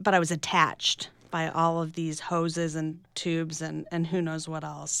 but I was attached by all of these hoses and tubes and who knows what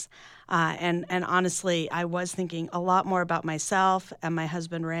else. And honestly, I was thinking a lot more about myself and my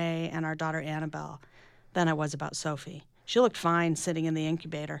husband Ray and our daughter Annabelle than I was about Sophie. She looked fine sitting in the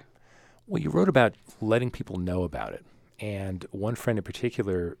incubator. Well, you wrote about letting people know about it. And one friend in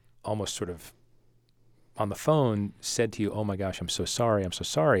particular almost sort of on the phone said to you, "Oh my gosh, I'm so sorry,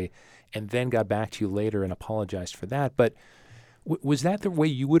 and then got back to you later and apologized for that. But was that the way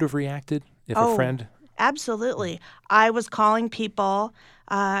you would have reacted if a friend? Absolutely. I was calling people.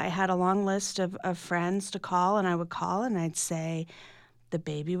 I had a long list of friends to call, and I would call and I'd say, the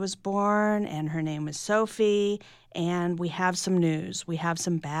baby was born and her name is Sophie, and we have some news. We have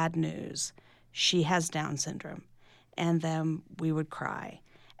some bad news. She has Down syndrome. And then we would cry.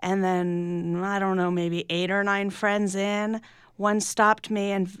 And then, I don't know, maybe 8 or 9 friends in, one stopped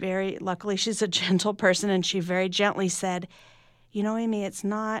me, and very luckily she's a gentle person, and she very gently said, Amy, it's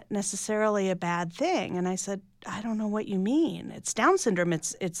not necessarily a bad thing. And I said, I don't know what you mean. It's Down syndrome.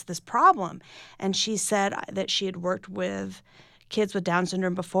 It's this problem. And she said that she had worked with kids with Down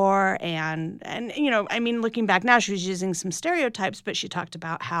syndrome before, and looking back now, she was using some stereotypes, but she talked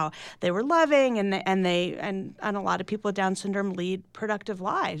about how they were loving, and a lot of people with Down syndrome lead productive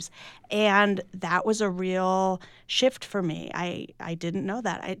lives, and that was a real shift for me. I didn't know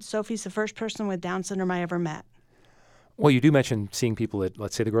that. Sophie's the first person with Down syndrome I ever met. Well, you do mention seeing people at,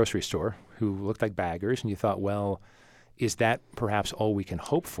 let's say, the grocery store who looked like baggers, and you thought, well, is that perhaps all we can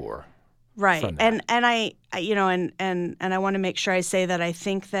hope for? Right. And I want to make sure I say that I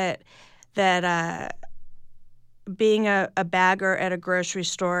think that being a bagger at a grocery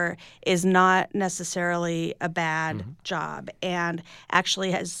store is not necessarily a bad job. And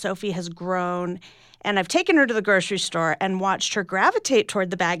actually, as Sophie has grown, and I've taken her to the grocery store and watched her gravitate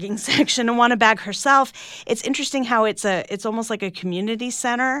toward the bagging section and want to bag herself. It's interesting how it's almost like a community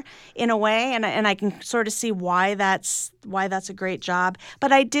center in a way, and I can sort of see why that's a great job.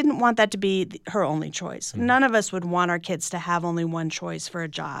 But I didn't want that to be her only choice. None of us would want our kids to have only one choice for a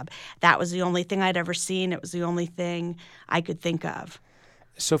job. That was the only thing I'd ever seen. It was the only thing I could think of.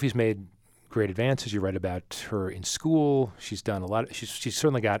 Sophie's made great advances. You write about her in school. She's done a lot. She's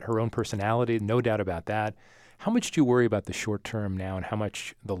certainly got her own personality, no doubt about that. How much do you worry about the short term now, and how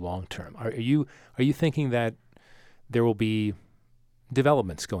much the long term? Are you thinking that there will be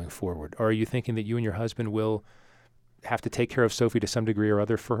developments going forward, or are you thinking that you and your husband will have to take care of Sophie to some degree or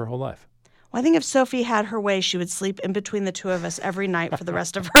other for her whole life? Well, I think if Sophie had her way, she would sleep in between the two of us every night for the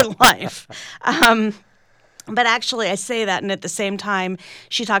rest of her life. But actually, I say that, and at the same time,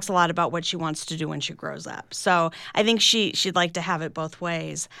 she talks a lot about what she wants to do when she grows up. So I think she'd like to have it both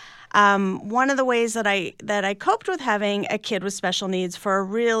ways. One of the ways that I coped with having a kid with special needs for a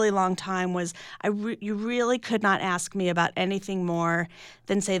really long time was you really could not ask me about anything more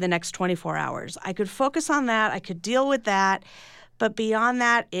than, say, the next 24 hours. I could focus on that. I could deal with that. But beyond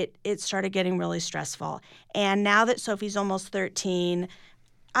that, it started getting really stressful. And now that Sophie's almost 13,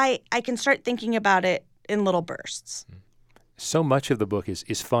 I can start thinking about it in little bursts. So much of the book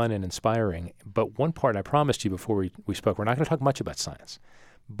is fun and inspiring, but one part I promised you before we spoke, we're not going to talk much about science,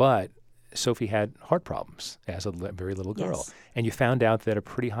 but Sophie had heart problems as a very little girl. Yes. And you found out that a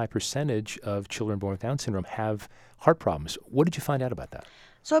pretty high percentage of children born with Down syndrome have heart problems. What did you find out about that?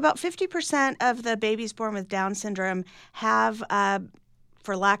 So about 50% of the babies born with Down syndrome have,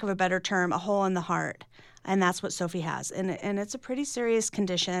 for lack of a better term, a hole in the heart. And that's what Sophie has. And it's a pretty serious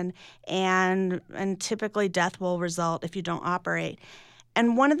condition, and typically death will result if you don't operate.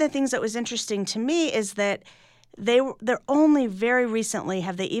 And one of the things that was interesting to me is that they're only very recently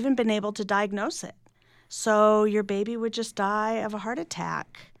have they even been able to diagnose it. So your baby would just die of a heart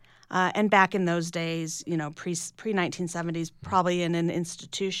attack. And back in those days, pre-1970s, probably in an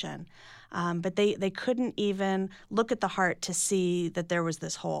institution. But they couldn't even look at the heart to see that there was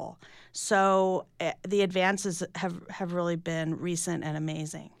this hole. So the advances have really been recent and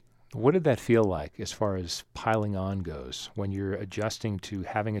amazing. What did that feel like as far as piling on goes when you're adjusting to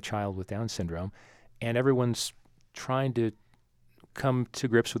having a child with Down syndrome and everyone's trying to come to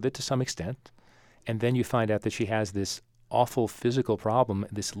grips with it to some extent, and then you find out that she has this awful physical problem,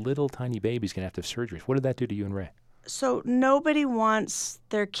 this little tiny baby's going to have surgeries. What did that do to you and Ray? So nobody wants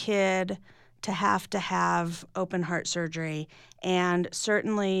their kid to have open heart surgery. And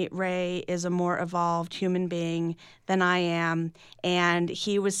certainly Ray is a more evolved human being than I am. And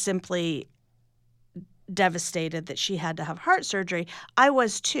he was simply devastated that she had to have heart surgery. I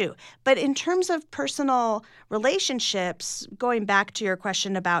was too. But in terms of personal relationships, going back to your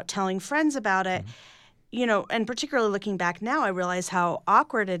question about telling friends about it, and particularly looking back now, I realize how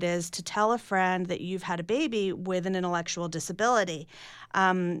awkward it is to tell a friend that you've had a baby with an intellectual disability.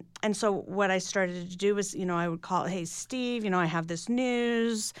 And so what I started to do was, I would call, hey, Steve, I have this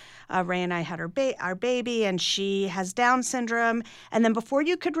news. Ray and I had our baby, and she has Down syndrome. And then before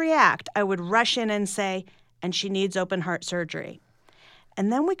you could react, I would rush in and say, and she needs open heart surgery.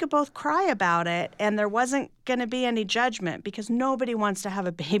 And then we could both cry about it, and there wasn't going to be any judgment because nobody wants to have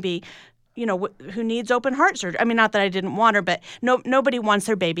a baby who needs open heart surgery. I mean, not that I didn't want her, but nobody wants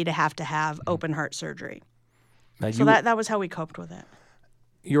their baby to have open heart surgery. So that was how we coped with it.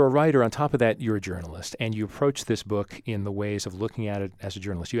 You're a writer. On top of that, you're a journalist, and you approach this book in the ways of looking at it as a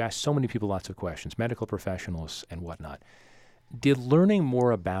journalist. You ask so many people lots of questions, medical professionals and whatnot. Did learning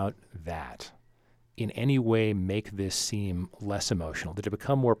more about that in any way make this seem less emotional? Did it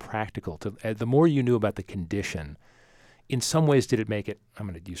become more practical? The more you knew about the condition, in some ways, did it make it, I'm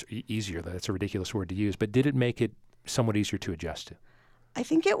going to use easier, that's a ridiculous word to use, but did it make it somewhat easier to adjust to? I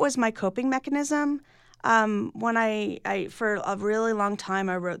think it was my coping mechanism. When I for a really long time,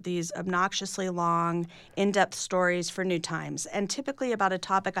 I wrote these obnoxiously long, in-depth stories for New Times, and typically about a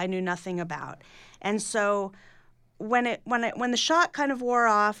topic I knew nothing about. And so when the shock kind of wore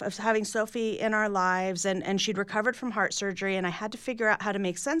off of having Sophie in our lives, and she'd recovered from heart surgery, and I had to figure out how to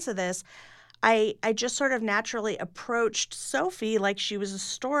make sense of this, I just sort of naturally approached Sophie like she was a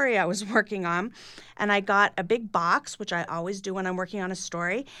story I was working on. And I got a big box, which I always do when I'm working on a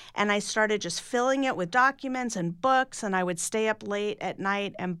story, and I started just filling it with documents and books, and I would stay up late at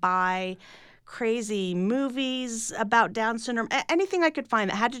night and buy crazy movies about Down syndrome. Anything I could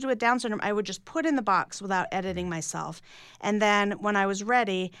find that had to do with Down syndrome, I would just put in the box without editing myself. And then when I was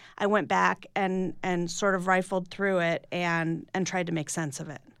ready, I went back and sort of rifled through it and tried to make sense of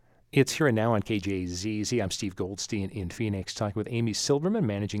it. It's Here and Now on KJZZ. I'm Steve Goldstein in Phoenix, talking with Amy Silverman,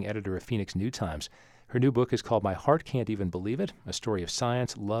 managing editor of Phoenix New Times. Her new book is called My Heart Can't Even Believe It, a story of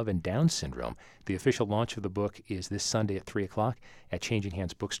science, love, and Down syndrome. The official launch of the book is this Sunday at 3 o'clock at Changing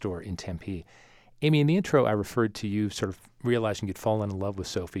Hands Bookstore in Tempe. Amy, in the intro, I referred to you sort of realizing you'd fallen in love with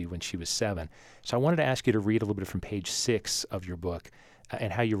Sophie when she was 7. So I wanted to ask you to read a little bit from page 6 of your book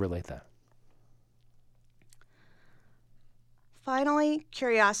and how you relate that. Finally,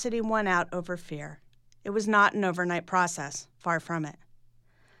 curiosity won out over fear. It was not an overnight process, far from it.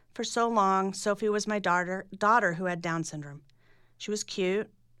 For so long, Sophie was my daughter who had Down syndrome. She was cute,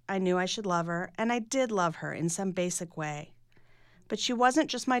 I knew I should love her, and I did love her in some basic way. But she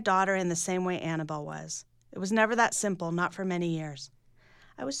wasn't just my daughter in the same way Annabelle was. It was never that simple, not for many years.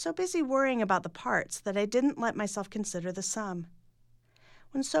 I was so busy worrying about the parts that I didn't let myself consider the sum.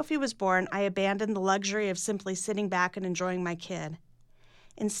 When Sophie was born, I abandoned the luxury of simply sitting back and enjoying my kid.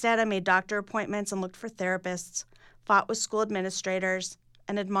 Instead, I made doctor appointments and looked for therapists, fought with school administrators,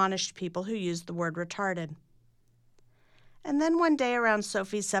 and admonished people who used the word retarded. And then one day around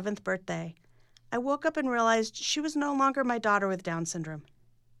Sophie's 7th birthday, I woke up and realized she was no longer my daughter with Down syndrome.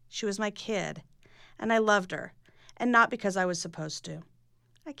 She was my kid, and I loved her, and not because I was supposed to.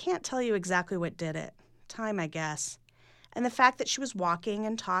 I can't tell you exactly what did it. Time, I guess. And the fact that she was walking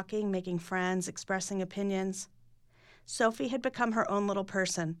and talking, making friends, expressing opinions. Sophie had become her own little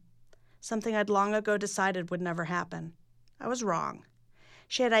person, something I'd long ago decided would never happen. I was wrong.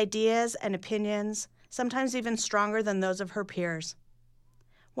 She had ideas and opinions, sometimes even stronger than those of her peers.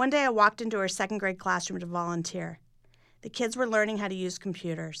 One day I walked into her second grade classroom to volunteer. The kids were learning how to use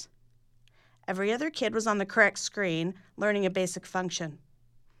computers. Every other kid was on the correct screen, learning a basic function.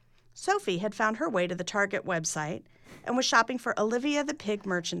 Sophie had found her way to the Target website and was shopping for Olivia the Pig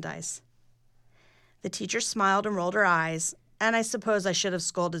merchandise. The teacher smiled and rolled her eyes, and I suppose I should have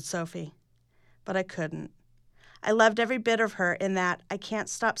scolded Sophie. But I couldn't. I loved every bit of her in that I can't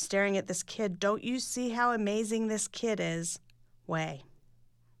stop staring at this kid. Don't you see how amazing this kid is? Way.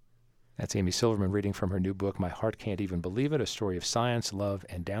 That's Amy Silverman reading from her new book, My Heart Can't Even Believe It, a story of science, love,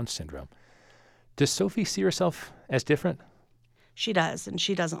 and Down syndrome. Does Sophie see herself as different? She does, and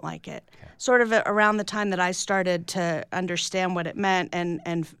she doesn't like it. Okay. Sort of around the time that I started to understand what it meant, and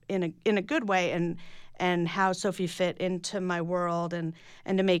in a good way, and how Sophie fit into my world, and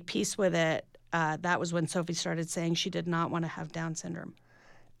to make peace with it. That was when Sophie started saying she did not want to have Down syndrome.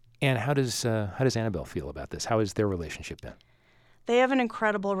 And how does Annabelle feel about this? How has their relationship been? They have an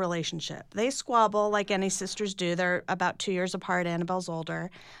incredible relationship. They squabble like any sisters do. They're about 2 years apart. Annabelle's older.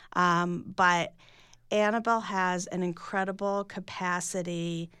 But Annabelle has an incredible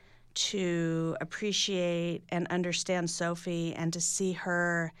capacity to appreciate and understand Sophie and to see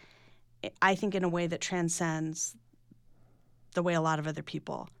her, I think, in a way that transcends the way a lot of other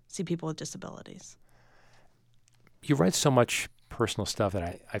people see people with disabilities. You write so much personal stuff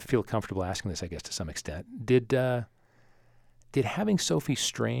that I feel comfortable asking this, I guess, to some extent. Did having Sophie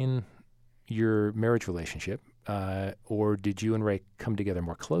strain your marriage relationship, or did you and Ray come together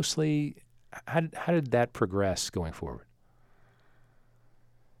more closely? How did that progress going forward?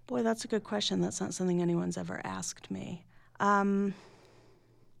 Boy, that's a good question. That's not something anyone's ever asked me. I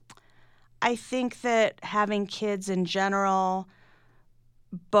think that having kids in general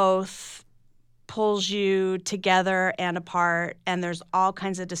both pulls you together and apart, and there's all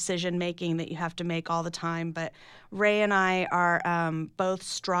kinds of decision-making that you have to make all the time. But Ray and I are both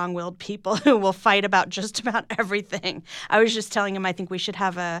strong-willed people who will fight about just about everything. I was just telling him I think we should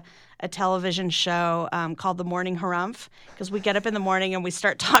have a television show called The Morning Harumph, because we get up in the morning and we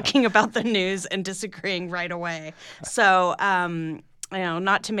start talking about the news and disagreeing right away. So,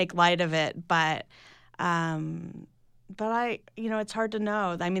 not to make light of it, but it's hard to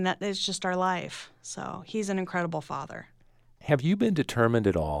know. I mean, that is just our life. So he's an incredible father. Have you been determined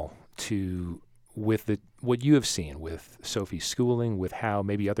at all with what you have seen with Sophie's schooling, with how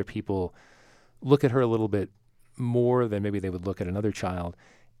maybe other people look at her a little bit more than maybe they would look at another child?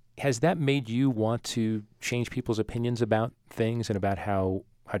 Has that made you want to change people's opinions about things and about how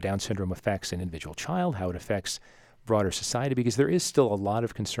Down syndrome affects an individual child, how it affects broader society? Because there is still a lot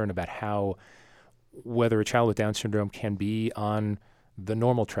of concern about whether a child with Down syndrome can be on the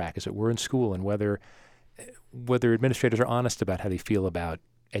normal track, as it were, in school, and whether administrators are honest about how they feel about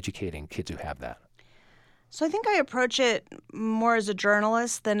educating kids who have that. So I think I approach it more as a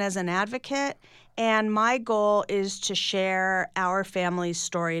journalist than as an advocate, and my goal is to share our family's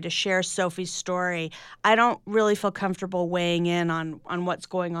story, to share Sophie's story. I don't really feel comfortable weighing in on what's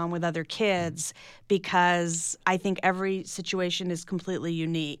going on with other kids, because I think every situation is completely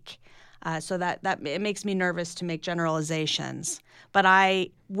unique. So that it makes me nervous to make generalizations. But I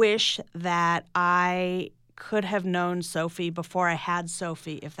wish that I could have known Sophie before I had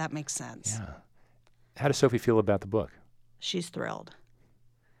Sophie, if that makes sense. Yeah. How does Sophie feel about the book? She's thrilled.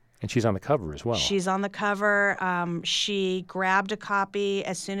 And she's on the cover as well. She's on the cover. She grabbed a copy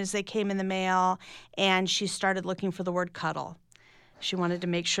as soon as they came in the mail, and she started looking for the word cuddle. She wanted to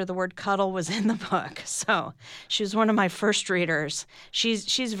make sure the word cuddle was in the book. So she was one of my first readers.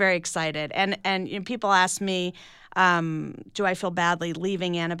 She's very excited. And people ask me, do I feel badly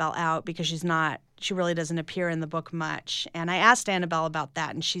leaving Annabelle out because she really doesn't appear in the book much. And I asked Annabelle about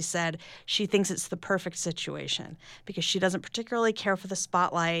that, and she said she thinks it's the perfect situation because she doesn't particularly care for the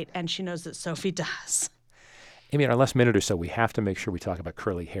spotlight, and she knows that Sophie does. Amy, in our last minute or so, we have to make sure we talk about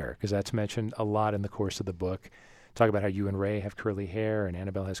curly hair, because that's mentioned a lot in the course of the book. Talk about how you and Ray have curly hair and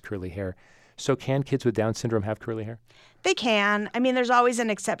Annabelle has curly hair. So can kids with Down syndrome have curly hair? They can. I mean, there's always an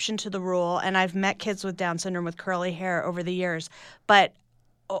exception to the rule, and I've met kids with Down syndrome with curly hair over the years, but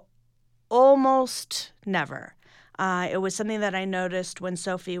almost never. It was something that I noticed when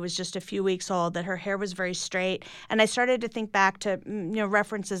Sophie was just a few weeks old, that her hair was very straight. And I started to think back to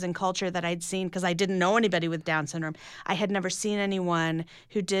references in culture that I'd seen, because I didn't know anybody with Down syndrome. I had never seen anyone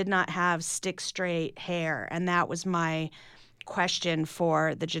who did not have stick straight hair. And that was my question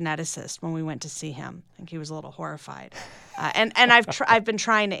for the geneticist when we went to see him. I think he was a little horrified. And I've been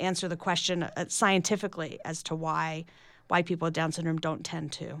trying to answer the question scientifically as to why people with Down syndrome don't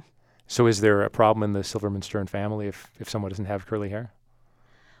tend to. So is there a problem in the Silverman-Stern family if someone doesn't have curly hair?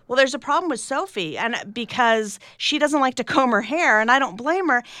 Well, there's a problem with Sophie, and because she doesn't like to comb her hair, and I don't blame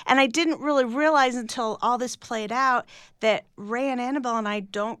her. And I didn't really realize until all this played out that Ray and Annabelle and I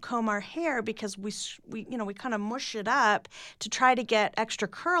don't comb our hair because we kind of mush it up to try to get extra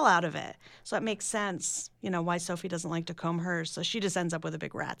curl out of it. So it makes sense, why Sophie doesn't like to comb hers. So she just ends up with a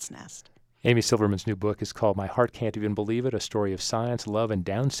big rat's nest. Amy Silverman's new book is called My Heart Can't Even Believe It, A Story of Science, Love, and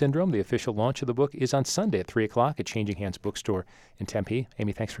Down Syndrome. The official launch of the book is on Sunday at 3 o'clock at Changing Hands Bookstore in Tempe.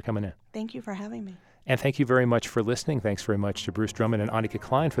 Amy, thanks for coming in. Thank you for having me. And thank you very much for listening. Thanks very much to Bruce Drummond and Annika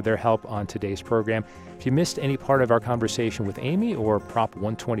Klein for their help on today's program. If you missed any part of our conversation with Amy or Prop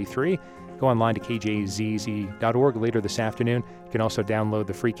 123, go online to kjzz.org later this afternoon. You can also download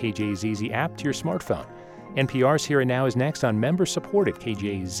the free KJZZ app to your smartphone. NPR's Here and Now is next on member-supported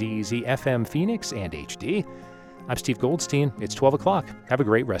KJZZ FM Phoenix and HD. I'm Steve Goldstein. It's 12 o'clock. Have a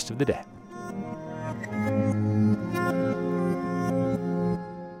great rest of the day.